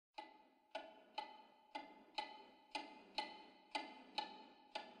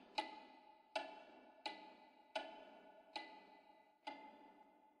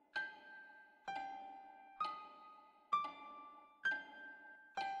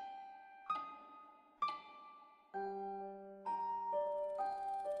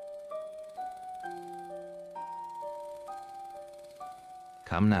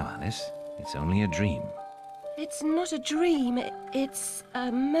Come now, Alice. It's only a dream. It's not a dream, it's a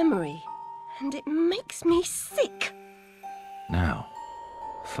memory. And it makes me sick. Now,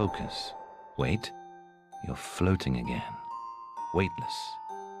 focus. Wait. You're floating again. Weightless.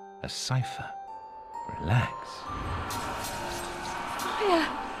 A cipher. Relax. Fire!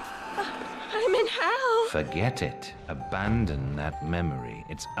 I'm in hell! Forget it. Abandon that memory.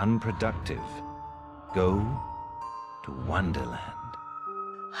 It's unproductive. Go to Wonderland.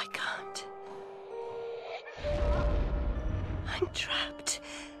 I can't. I'm trapped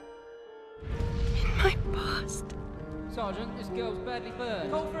in my past. Sergeant, this girl's badly burned.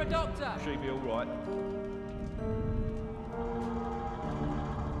 Call for a doctor! She'll be all right.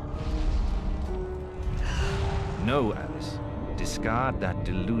 No, Alice. Discard that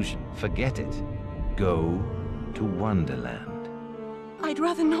delusion. Forget it. Go to Wonderland. I'd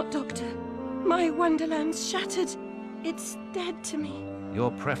rather not, Doctor. My Wonderland's shattered. It's dead to me. Your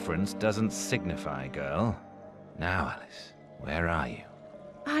preference doesn't signify, girl. Now, Alice, where are you?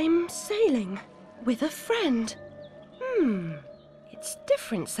 I'm sailing with a friend. It's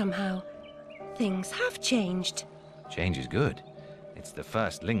different somehow. Things have changed. Change is good. It's the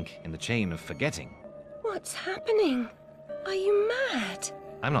first link in the chain of forgetting. What's happening? Are you mad?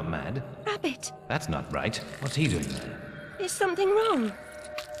 I'm not mad. Rabbit, That's not right. What's he doing? is something wrong?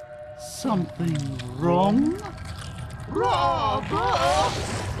 Something wrong? Oh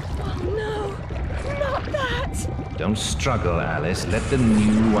no, not that! Don't struggle, Alice. Let the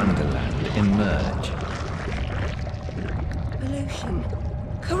new Wonderland emerge. Pollution.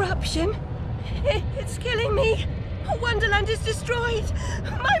 Corruption. It's killing me. Wonderland is destroyed.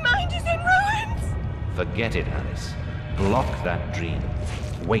 My mind is in ruins. Forget it, Alice. Block that dream.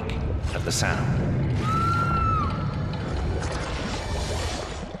 Wake at the sound.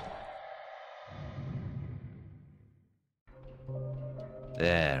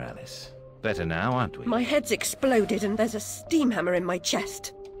 There, Alice. Better now, aren't we? My head's exploded and there's a steam hammer in my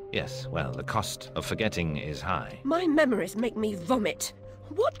chest. Yes, well, the cost of forgetting is high. My memories make me vomit.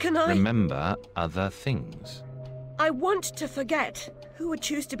 What can I... Remember other things. I want to forget. Who would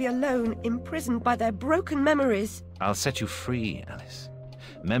choose to be alone, imprisoned by their broken memories? I'll set you free, Alice.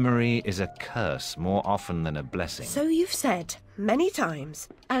 Memory is a curse more often than a blessing. So you've said many times,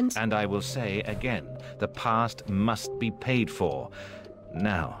 and... And I will say again, the past must be paid for.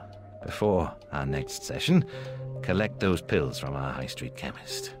 Now, before our next session, collect those pills from our high street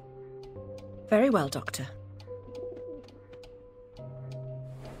chemist. Very well, Doctor.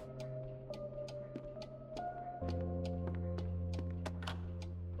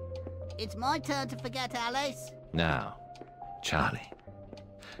 It's my turn to forget, Alice. Now, Charlie.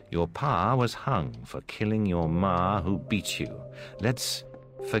 Your pa was hung for killing your ma who beat you. Let's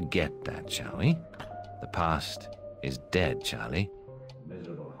forget that, shall we? The past is dead, Charlie.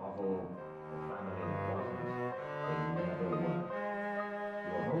 Miserable hovel, the family wasn't. They never were.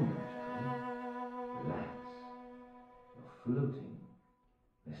 You're home, Charlie. Relax. You're floating.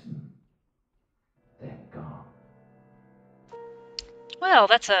 Listen. They're gone. Well,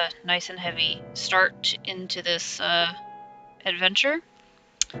 that's a nice and heavy start into this adventure.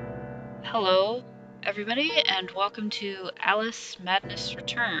 Hello, everybody, and welcome to Alice Madness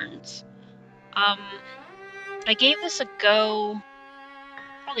Returns. I gave this a go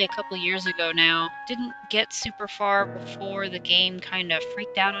probably a couple of years ago now. Didn't get super far before the game kind of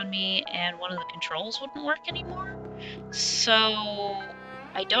freaked out on me and one of the controls wouldn't work anymore. So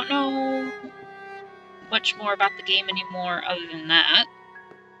I don't know much more about the game anymore other than that.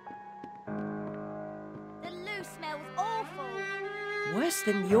 The loo smells awful. Worse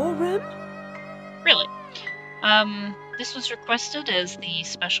than your room? Really. This was requested as the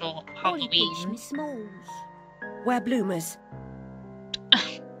special Halloween. Smalls. We're bloomers.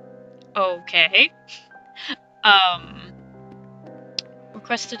 Okay.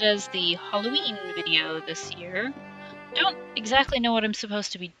 Requested as the Halloween video this year. Don't exactly know what I'm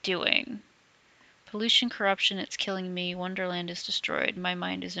supposed to be doing. Pollution, corruption, it's killing me. Wonderland is destroyed. My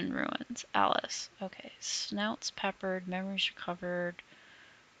mind is in ruins. Alice. Okay. Snouts peppered. Memories recovered.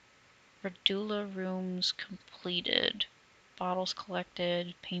 Radula rooms completed. Bottles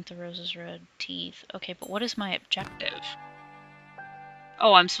collected. Paint the roses red. Teeth. Okay, but what is my objective?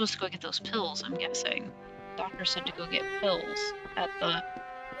 Oh, I'm supposed to go get those pills, I'm guessing. Doctor said to go get pills at the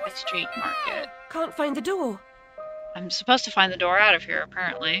High Street Market. Can't find the door. I'm supposed to find the door out of here,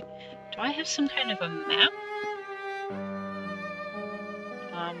 apparently. Do I have some kind of a map?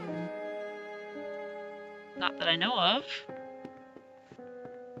 Not that I know of.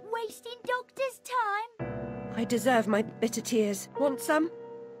 Wasting Doctor's time. I deserve my bitter tears. Want some?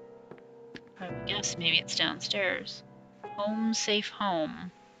 I would guess maybe it's downstairs. Home safe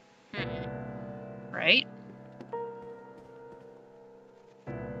home. Right?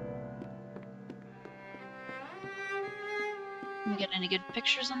 Can we get any good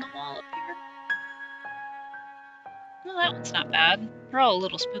pictures on the wall up here? Well, that one's not bad. They're all a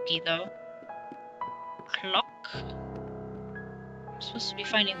little spooky, though. Clock. I'm supposed to be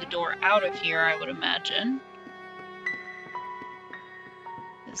finding the door out of here, I would imagine.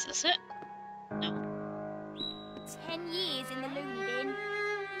 Is this it? No. 10 years in the loony bin.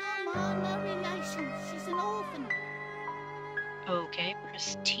 No, Ma, no relation. She's an orphan. Okay,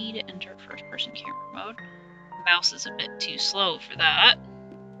 press T to enter first-person camera mode. Mouse is a bit too slow for that.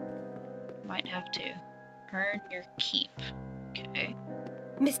 Might have to earn your keep. Okay.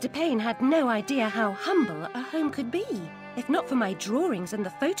 Mr. Payne had no idea how humble a home could be. If not for my drawings and the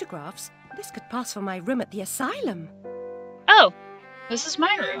photographs, this could pass for my room at the asylum. Oh, this is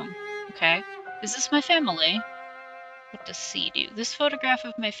my room. Okay. Is this my family? What does C do? This photograph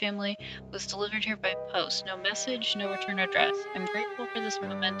of my family was delivered here by post. No message, no return address. I'm grateful for this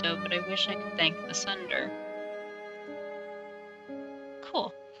memento, but I wish I could thank the sender.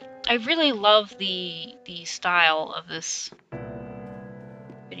 Cool. I really love the style of this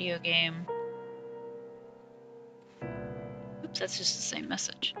video game. Oops, that's just the same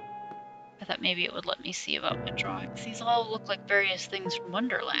message. I thought maybe it would let me see about my drawings. These all look like various things from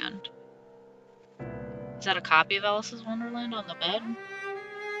Wonderland. Is that a copy of Alice's Wonderland on the bed?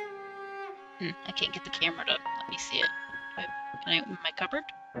 I can't get the camera to let me see it. Can I open my cupboard?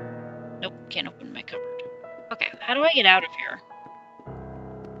 Nope, can't open my cupboard. Okay, how do I get out of here?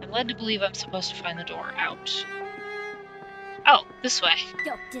 I'm led to believe I'm supposed to find the door out. Oh, this way.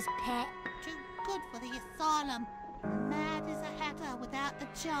 Doctor's pet. Too good for the asylum. Mad as a hatter without the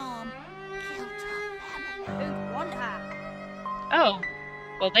charm. Killed her family. Who'd want her? Oh,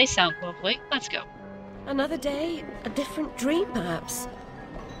 well they sound lovely. Let's go. Another day, a different dream, perhaps.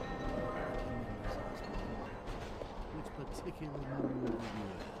 Which particular memory of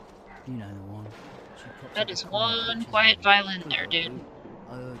you? You know the one. That is one quiet violin there, dude.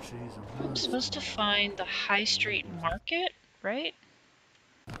 I heard she's a I'm supposed to find the High Street Market, right?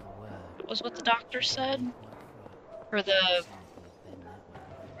 That was what the doctor said? Or the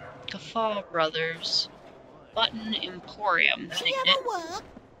Guffaw Brothers Button Emporium. That She ain't ever it. work?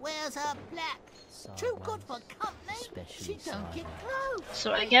 Wears her black. Too good for company. She don't get clothes.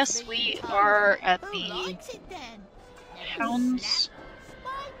 So I guess we are at Who the likes it then?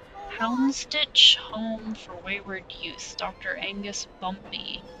 Houndsditch Home for Wayward Youth, Dr. Angus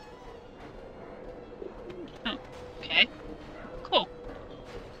Bumpy. Oh, okay. Cool.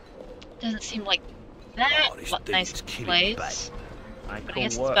 Doesn't seem like that nice place. But I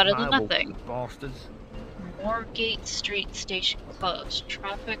guess it's better than nothing. Bastards. Moorgate Street Station closed.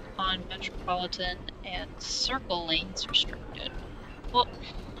 Traffic on Metropolitan and Circle lanes restricted. Well,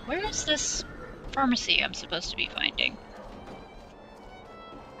 where is this pharmacy I'm supposed to be finding?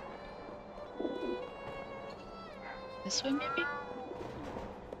 This way, maybe?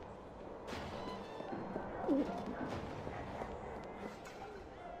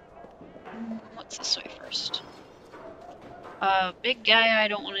 What's this way first? Big guy I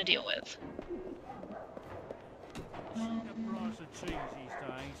don't want to deal with.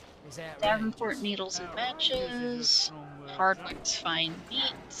 Davenport needles and matches. Hardwick's fine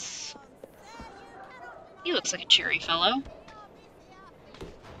meats. He looks like a cheery fellow.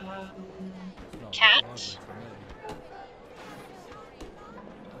 Cat.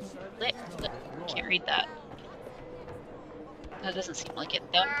 Can't read that. That doesn't seem like it,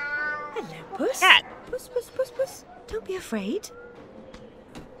 though. Hello, Puss. Cat. Puss, puss, puss, puss. Don't be afraid.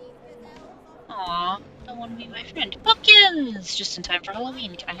 Aw, don't want to be my friend. Pumpkins! Just in time for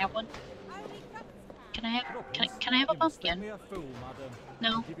Halloween. Can I have one? Can I have a pumpkin?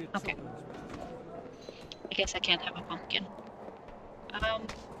 No? Okay. I guess I can't have a pumpkin.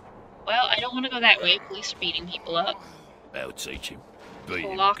 Well, I don't want to go that way. Police are beating people up. That'll teach him. Beat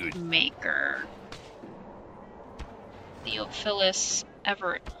him good. Clockmaker. Theophilus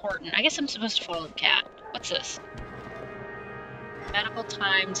Everett Horton. I guess I'm supposed to follow the cat. What's this? Medical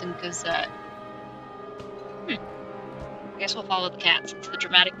Times and Gazette. I guess we'll follow the cat since the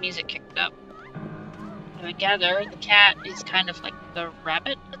dramatic music kicked up. And I gather the cat is kind of like the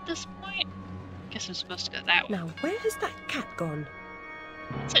rabbit at this point. Guess I'm supposed to go that way. Now, where has that cat gone?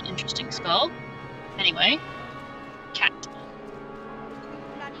 That's an interesting skull. Anyway, cat.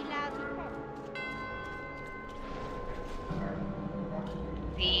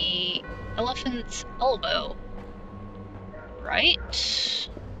 The elephant's elbow. Right?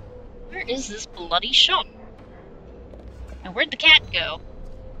 Where is this bloody shop? And where'd the cat go?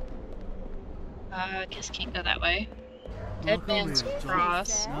 I guess can't go that way. Dead Like a man's real dog.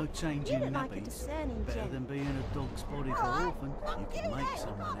 cross. No changing Look like a nappies. discerning Better gent. than being a dog's body for orphan. You can make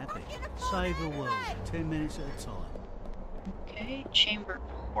someone happy. Save the world, 10 minutes at a time. Okay, chamber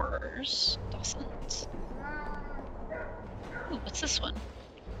horrors. Dawson's. Ooh, what's this one?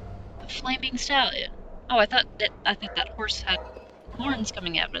 A flaming stallion. Oh, I thought that horse had horns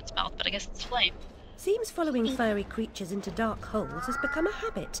coming out of its mouth, but I guess it's flame. Seems following furry creatures into dark holes has become a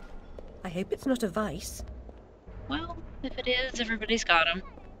habit. I hope it's not a vice. Well, if it is, everybody's got them.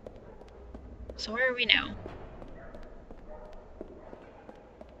 So where are we now?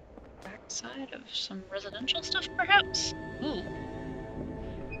 Backside of some residential stuff, perhaps? Ooh.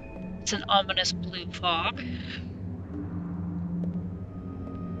 It's an ominous blue fog.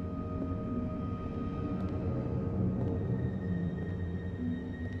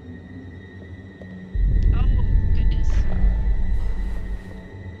 Oh, goodness.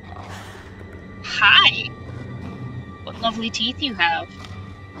 Hi! What lovely teeth you have.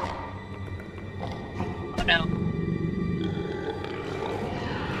 Oh no.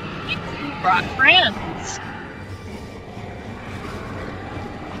 You brought friends!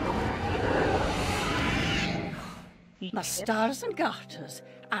 My stars and garters,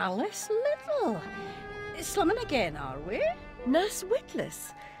 Alice Little. Slumming again, are we? Nurse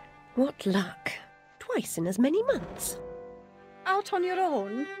Witless. What luck. Twice in as many months. Out on your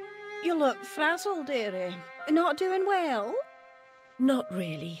own? You look frazzled, dearie. Not doing well? Not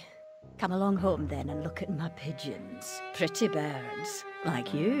really. Come along home then and look at my pigeons. Pretty birds,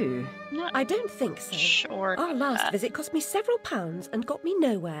 like you. Not I don't think so. sure. Our last visit cost me several pounds and got me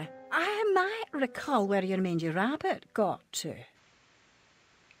nowhere. I might recall where your mangy rabbit got to.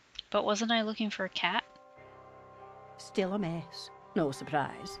 But wasn't I looking for a cat? Still a mess. No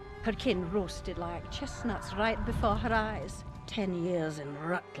surprise. Her kin roasted like chestnuts right before her eyes. 10 years in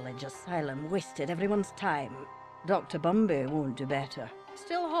Rutledge Asylum wasted everyone's time. Dr. Bumby won't do better.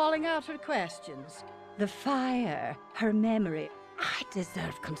 Still hauling out her questions. The fire, her memory. I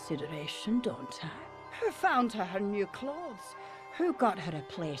deserve consideration, don't I? Who found her new clothes? Who got her a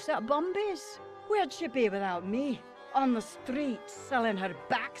place at Bumby's? Where'd she be without me? On the streets, selling her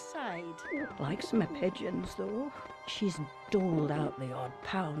backside. Likes my pigeons, though. She's doled out the odd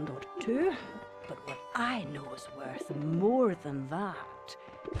pound or two. But what I know is worth more than that.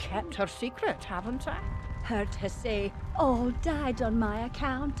 Kept her secret, haven't I? Heard her say, all died on my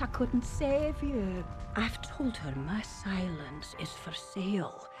account, I couldn't save you. I've told her my silence is for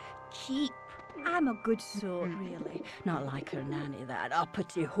sale. Keep. I'm a good sort, really. Not like her nanny, that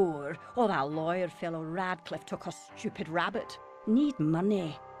uppity whore. Or that lawyer fellow Radcliffe took a stupid rabbit. Need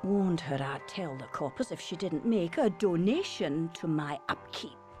money. Warned her I'd tell the coppers if she didn't make a donation to my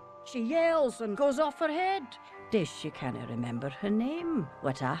upkeep. She yells and goes off her head. Does she can't remember her name,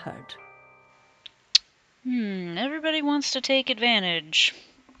 what I heard. Everybody wants to take advantage.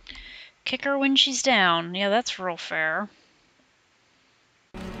 Kick her when she's down. Yeah, that's real fair.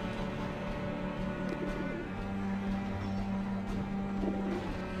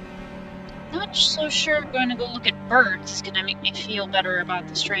 Not so sure going to go look at birds is going to make me feel better about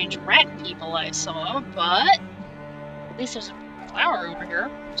the strange rat people I saw, but at least there's a flower over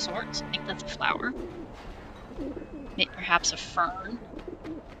here of sorts. I think that's a flower. Maybe perhaps a fern.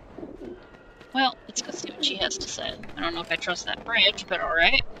 Well, let's go see what she has to say. I don't know if I trust that bridge, but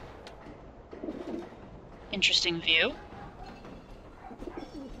alright. Interesting view.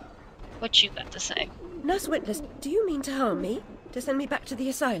 What you got to say? Nurse Witless, do you mean to harm me? To send me back to the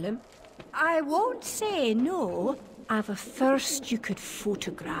asylum? I won't say no. I've a thirst you could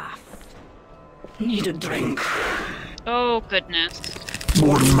photograph. Need a drink. Oh, goodness.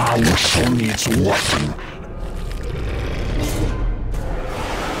 Your mouse needs washing.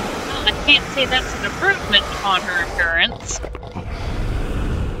 Well, I can't say that's an improvement on her appearance.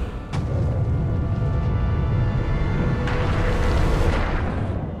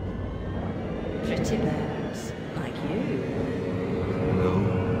 Pretty birds, like you.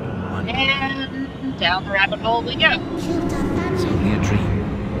 And down the rabbit hole we go. Only a dream.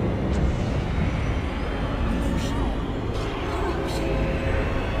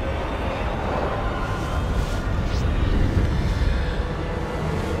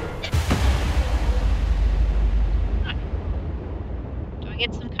 Do I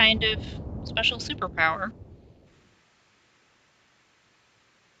get some kind of special superpower?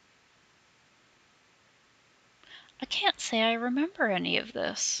 I can't say I remember any of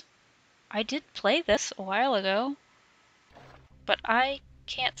this. I did play this a while ago, but I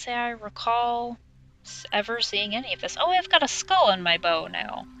can't say I recall ever seeing any of this. Oh, I've got a skull on my bow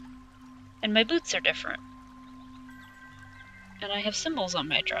now, and my boots are different. And I have symbols on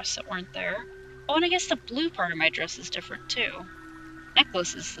my dress that weren't there. Oh, and I guess the blue part of my dress is different too.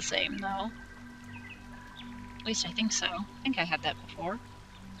 Necklace is the same though. At least I think so. I think I had that before.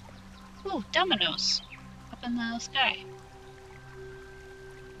 Ooh, dominoes. Up in the sky.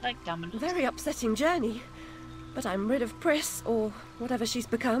 I like dominoes. Very upsetting journey. But I'm rid of Priss, or whatever she's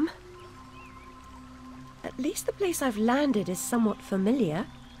become. At least the place I've landed is somewhat familiar.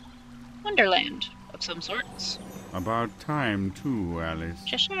 Wonderland, of some sorts. About time, too, Alice.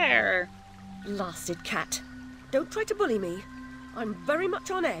 Cheshire. Blasted cat. Don't try to bully me. I'm very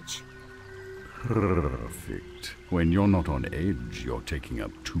much on edge. Perfect. When you're not on edge, you're taking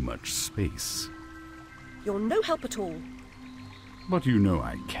up too much space. You're no help at all. But you know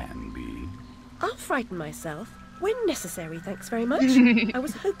I can be. I'll frighten myself. When necessary, thanks very much. I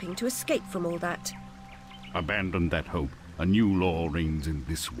was hoping to escape from all that. Abandon that hope. A new law reigns in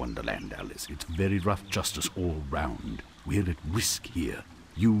this wonderland, Alice. It's very rough justice all round. We're at risk here.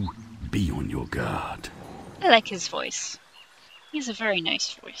 You be on your guard. I like his voice. He's a very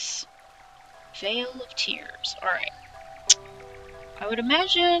nice voice. Veil of Tears. Alright. I would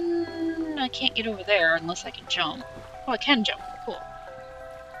imagine I can't get over there unless I can jump. Oh, I can jump. Cool.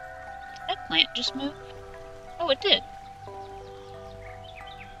 Did that plant just move? Oh, it did.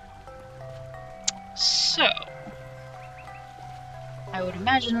 So, I would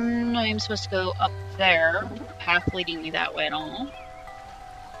imagine I'm supposed to go up there, path leading me that way and all.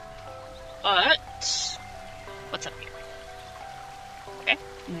 But, what's up here? Okay,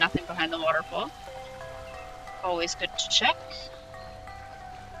 nothing behind the waterfall. Always good to check.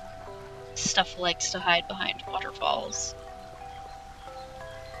 Stuff likes to hide behind waterfalls.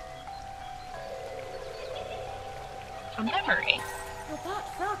 A memory. You're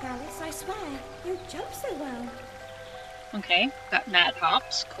that frog, Alice, I swear. You jump so well. Okay, got mad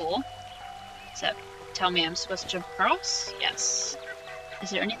hops, cool. So, tell me I'm supposed to jump across? Yes. Is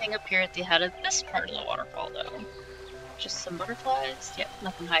there anything up here at the head of this part of the waterfall, though? Just some butterflies? Yep,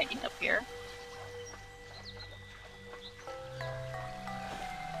 nothing hiding up here.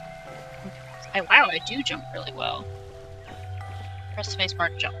 Wow, I do jump really well. Press spacebar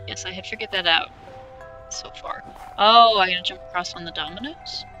to jump. Yes, I had figured that out so far. Oh, I gotta jump across on the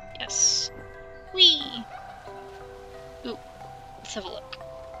dominoes? Yes. Whee! Ooh, let's have a look.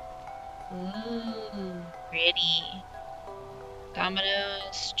 Ooh, pretty.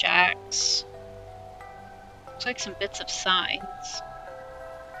 Dominoes, jacks. Looks like some bits of signs.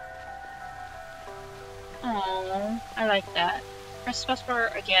 Oh, I like that. Press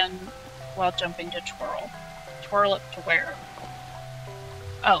spacebar again while jumping to twirl. Twirl up to where?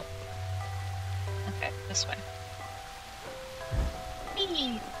 Oh. Okay, this way.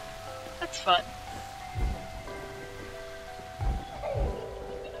 Whee! That's fun.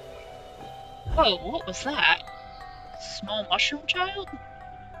 Whoa, what was that? Small mushroom child?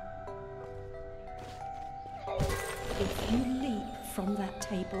 If you leap from that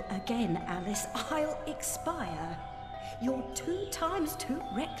table again, Alice, I'll expire. You're 2 times too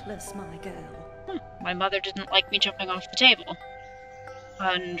reckless, my girl. My mother didn't like me jumping off the table.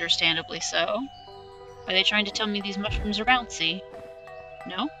 Understandably so. Are they trying to tell me these mushrooms are bouncy?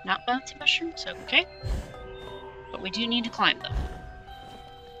 No, not bouncy mushrooms? Okay. But we do need to climb them.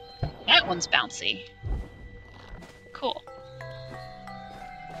 That one's bouncy. Cool.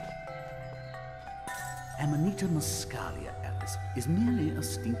 Amanita muscaria, Alice, is merely a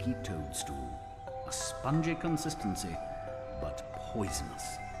stinky toadstool. A spongy consistency, but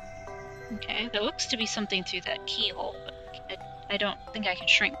poisonous. Okay, there looks to be something through that keyhole, but I don't think I can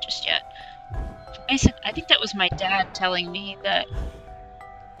shrink just yet. I think that was my dad telling me that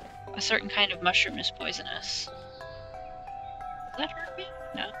a certain kind of mushroom is poisonous. Does that hurt me?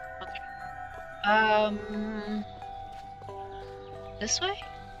 No? Okay. This way?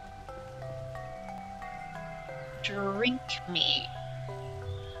 Drink me.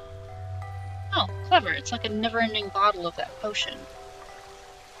 Oh, clever. It's like a never-ending bottle of that potion.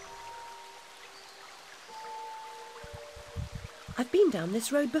 I've been down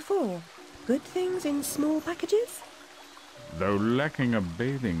this road before. Good things in small packages? Though lacking a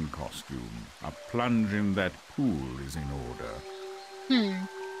bathing costume, a plunge in that pool is in order.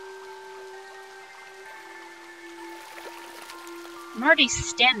 I'm already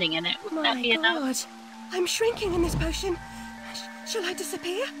standing in it. Wouldn't that be enough? My God, I'm shrinking in this potion. Shall I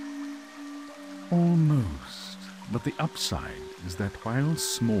disappear? Almost. But the upside is that while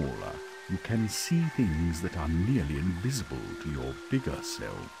smaller, you can see things that are nearly invisible to your bigger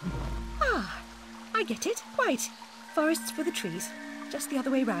self. Ah, I get it. Quite. Forests for the trees. Just the other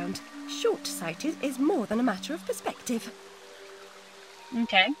way round. Short-sighted is more than a matter of perspective.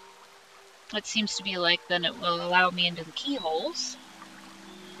 Okay. It seems to be like then it will allow me into the keyholes.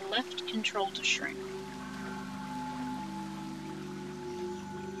 left control to shrink.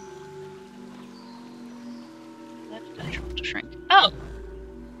 Left control to shrink. Oh!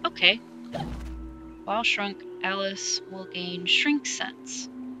 Okay. While shrunk, Alice will gain shrink sense.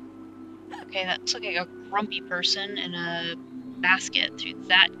 Okay, that looks like a grumpy person in a basket through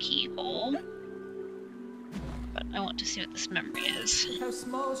that keyhole. But I want to see what this memory is. Look how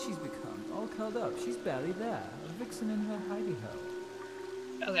small she's become, all curled up. She's barely there. A vixen in her hidey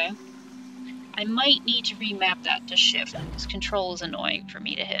hole. Okay. I might need to remap that to shift, because control is annoying for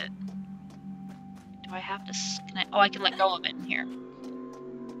me to hit. Do I have to... Oh, I can let go of it in here.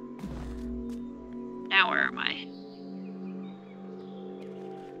 Now where am I?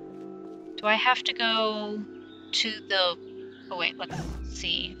 Do I have to go to the... Oh wait, let's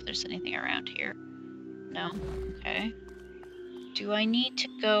see if there's anything around here. No? Okay. Do I need to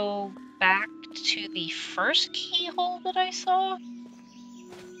go back to the first keyhole that I saw?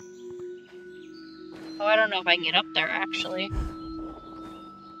 Oh, I don't know if I can get up there, actually.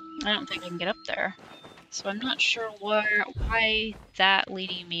 I don't think I can get up there. So I'm not sure why that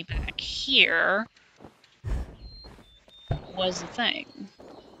leading me back here was the thing.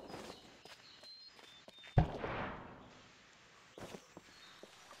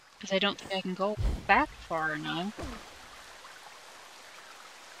 Because I don't think I can go back far enough.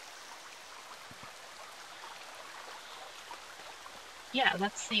 Yeah,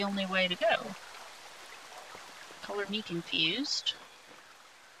 that's the only way to go. Color me confused.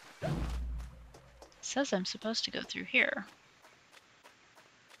 It says I'm supposed to go through here.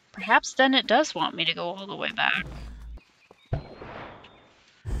 Perhaps then it does want me to go all the way back.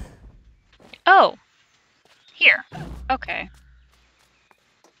 Oh! Here. Okay.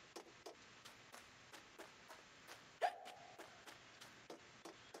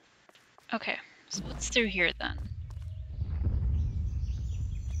 Okay, so what's through here then?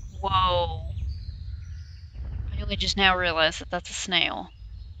 Whoa. I only just now realized that that's a snail.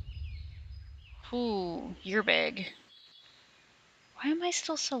 Ooh, you're big. Why am I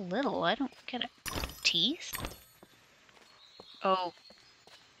still so little? I don't get it. Teeth?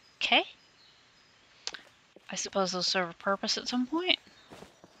 Okay. I suppose they'll serve a purpose at some point.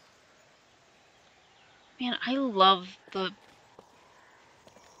 Man, I love the...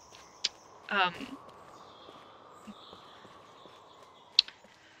 I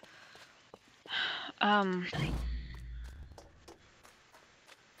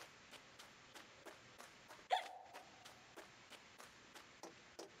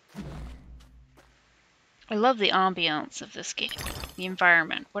love the ambiance of this game, the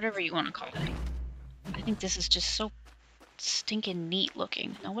environment, whatever you want to call it. I think this is just so stinking neat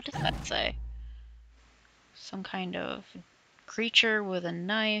looking. Now what does that say? Some kind of creature with a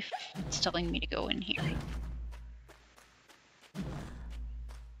knife. It's telling me to go in here.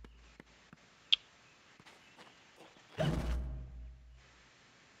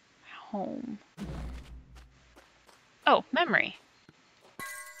 Home. Oh, memory.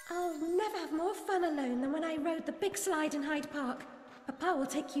 I'll never have more fun alone than when I rode the big slide in Hyde Park. Papa will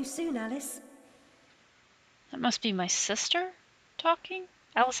take you soon, Alice. That must be my sister talking?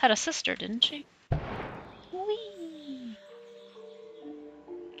 Alice had a sister, didn't she? Whee!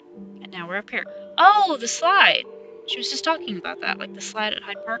 And now we're up here. Oh, the slide! She was just talking about that, like the slide at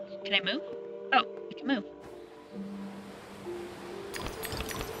Hyde Park. Can I move? Oh, I can move.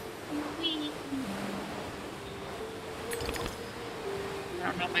 Whee! I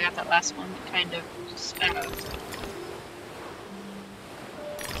don't know if I got that last one, but kind of spat out.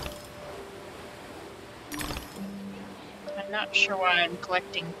 I'm not sure why I'm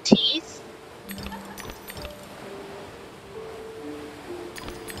collecting teeth.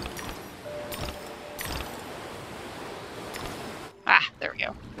 Ah, there we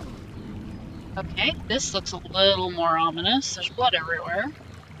go. Okay, this looks a little more ominous. There's blood everywhere.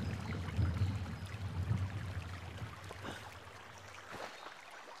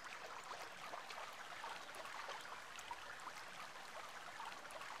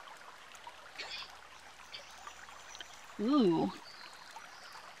 Ooh.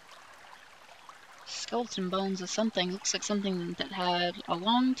 Skeleton bones of something. Looks like something that had a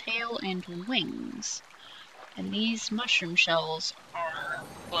long tail and wings. And these mushroom shells are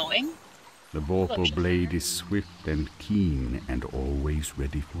glowing. The vorpal blade is swift and keen and always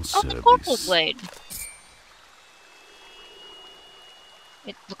ready for service. Oh, the vorpal blade.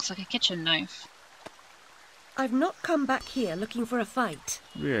 It looks like a kitchen knife. I've not come back here looking for a fight.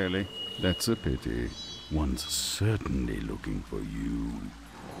 Really? That's a pity. One's certainly looking for you.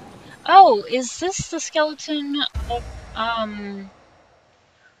 Oh, is this the skeleton of,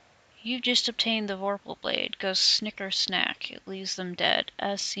 You've just obtained the Vorpal Blade. Go snicker snack. It leaves them dead,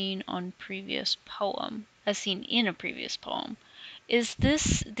 as seen in a previous poem. Is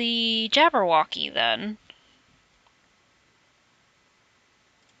this the Jabberwocky, then?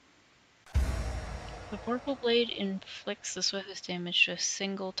 The Vorpal Blade inflicts the swiftest damage to a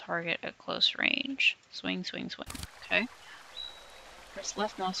single target at close range. Swing, swing, swing. Okay. Press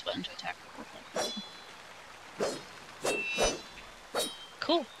left mouse button to attack the Vorpal Blade.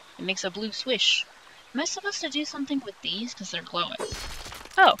 Cool. It makes a blue swish. Am I supposed to do something with these? Because they're glowing.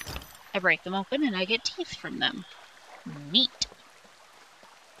 Oh. I break them open and I get teeth from them. Neat.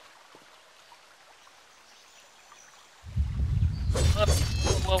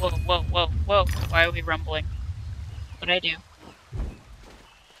 Whoa, whoa, whoa, whoa, whoa, whoa. Why are we rumbling? What'd I do?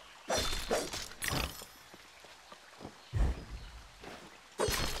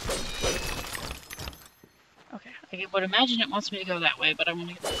 Okay, I would imagine it wants me to go that way, but I want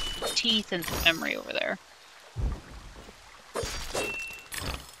to get the teeth and the memory over there.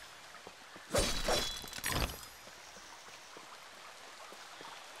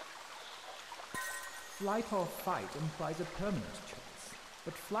 Flight or fight implies a permanent choice,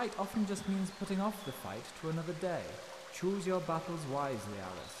 but flight often just means putting off the fight to another day. Choose your battles wisely,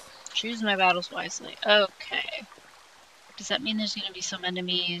 Alice. Choose my battles wisely. Okay. Does that mean there's going to be some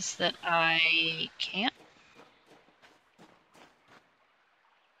enemies that I can't?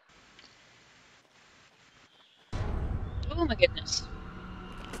 Oh my goodness.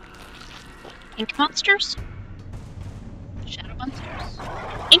 Ink monsters? Shadow monsters?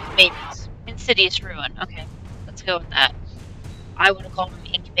 Ink babies. Insidious ruin. Okay, let's go with that. I would have called them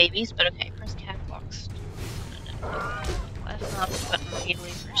ink babies, but okay. Press cap locks. Left mouse button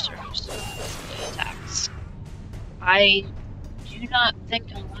repeatedly for surge attacks. I do not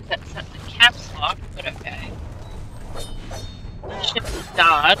think I want that set to caps lock, but okay. Shift to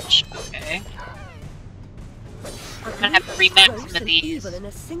dodge. Okay. We're gonna have to remap some of these. Evil in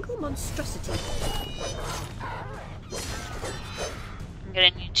a single monstrosity. I'm gonna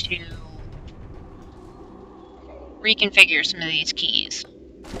need to reconfigure some of these keys.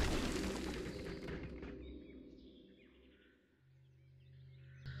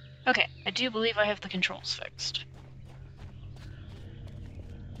 Okay, I do believe I have the controls fixed.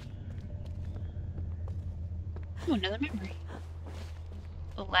 Oh, another memory.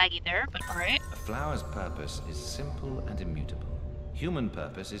 A little laggy there, but alright. A flower's purpose is simple and immutable. Human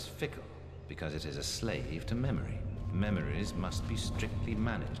purpose is fickle, because it is a slave to memory. Memories must be strictly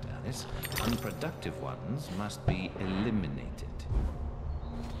managed, Alice. Unproductive ones must be eliminated.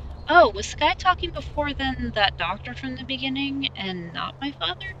 Oh, was the guy talking before then that doctor from the beginning, and not my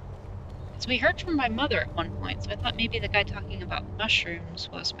father? Because we heard from my mother at one point, so I thought maybe the guy talking about mushrooms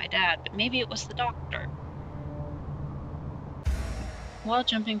was my dad, but maybe it was the doctor. While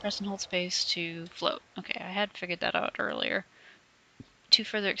jumping, press and hold space to float. Okay, I had figured that out earlier. To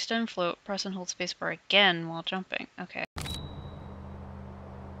further extend float, press and hold spacebar again while jumping. Okay.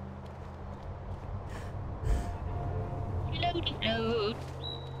 Loady load.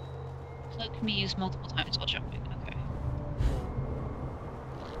 Float can be used multiple times while jumping. Okay.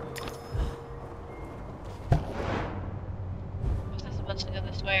 Was I supposed to go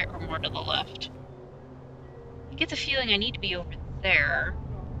this way or more to the left? I get the feeling I need to be over there.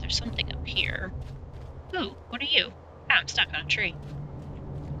 There's something up here. Ooh, what are you? Ah, I'm stuck on a tree.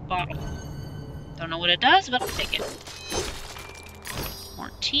 Bottle. Don't know what it does, but I'll take it.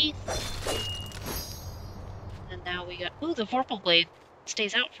 More teeth. And now we got... Ooh, the Vorpal Blade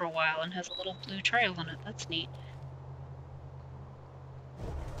stays out for a while and has a little blue trail on it. That's neat.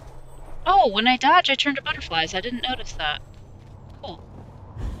 Oh, when I dodge, I turn to butterflies. I didn't notice that. Cool.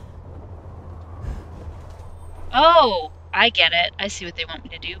 Oh, I get it. I see what they want me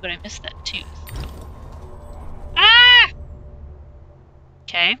to do, but I missed that tooth. Ah!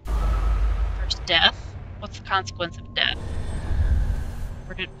 Okay. First death. What's the consequence of death?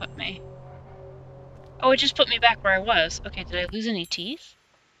 Where did it put me? Oh, it just put me back where I was. Okay, did I lose any teeth?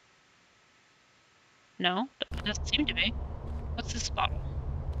 No, it doesn't seem to be. What's this bottle?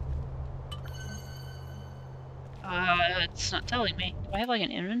 It's not telling me. Do I have like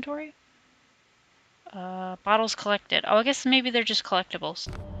an inventory? Bottles collected. Oh, I guess maybe they're just collectibles.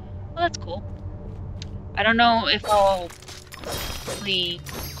 Well, that's cool. I don't know if I'll really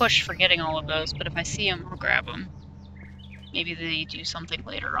push for getting all of those, but if I see them, I'll grab them. Maybe they do something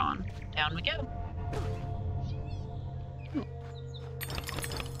later on. Down we go. Ooh.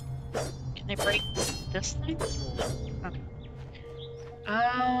 Can I break this thing? Okay.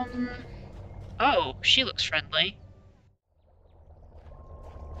 Oh, she looks friendly.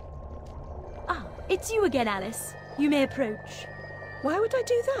 Ah, it's you again, Alice. You may approach. What can I do for you? Well, I have a Why would I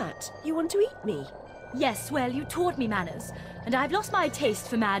do that? You want to eat me? Yes, well, you taught me manners, and I've lost my taste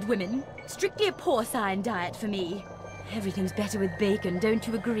for mad women. Strictly a porcine diet for me. Everything's better with bacon, don't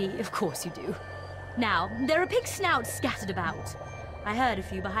you agree? Of course you do. Now, there are pig snouts scattered about. I heard a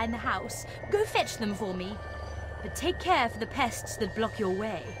few behind the house. Go fetch them for me. But take care for the pests that block your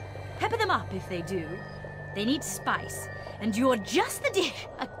way. Pepper them up if they do. They need spice, and you're just the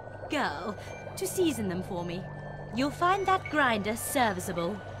girl to season them for me. You'll find that grinder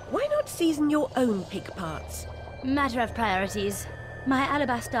serviceable. Why not season your own pig parts? Matter of priorities. My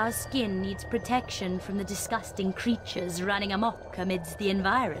alabaster skin needs protection from the disgusting creatures running amok amidst the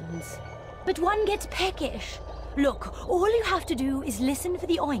environs. But one gets peckish. Look, all you have to do is listen for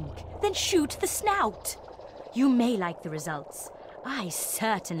the oink, then shoot the snout. You may like the results. I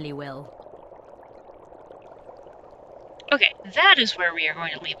certainly will. Okay, that is where we are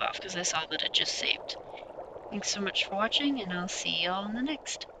going to leave off, because I saw that it just saved. Thanks so much for watching, and I'll see y'all in the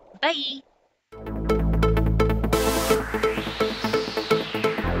next. Bye!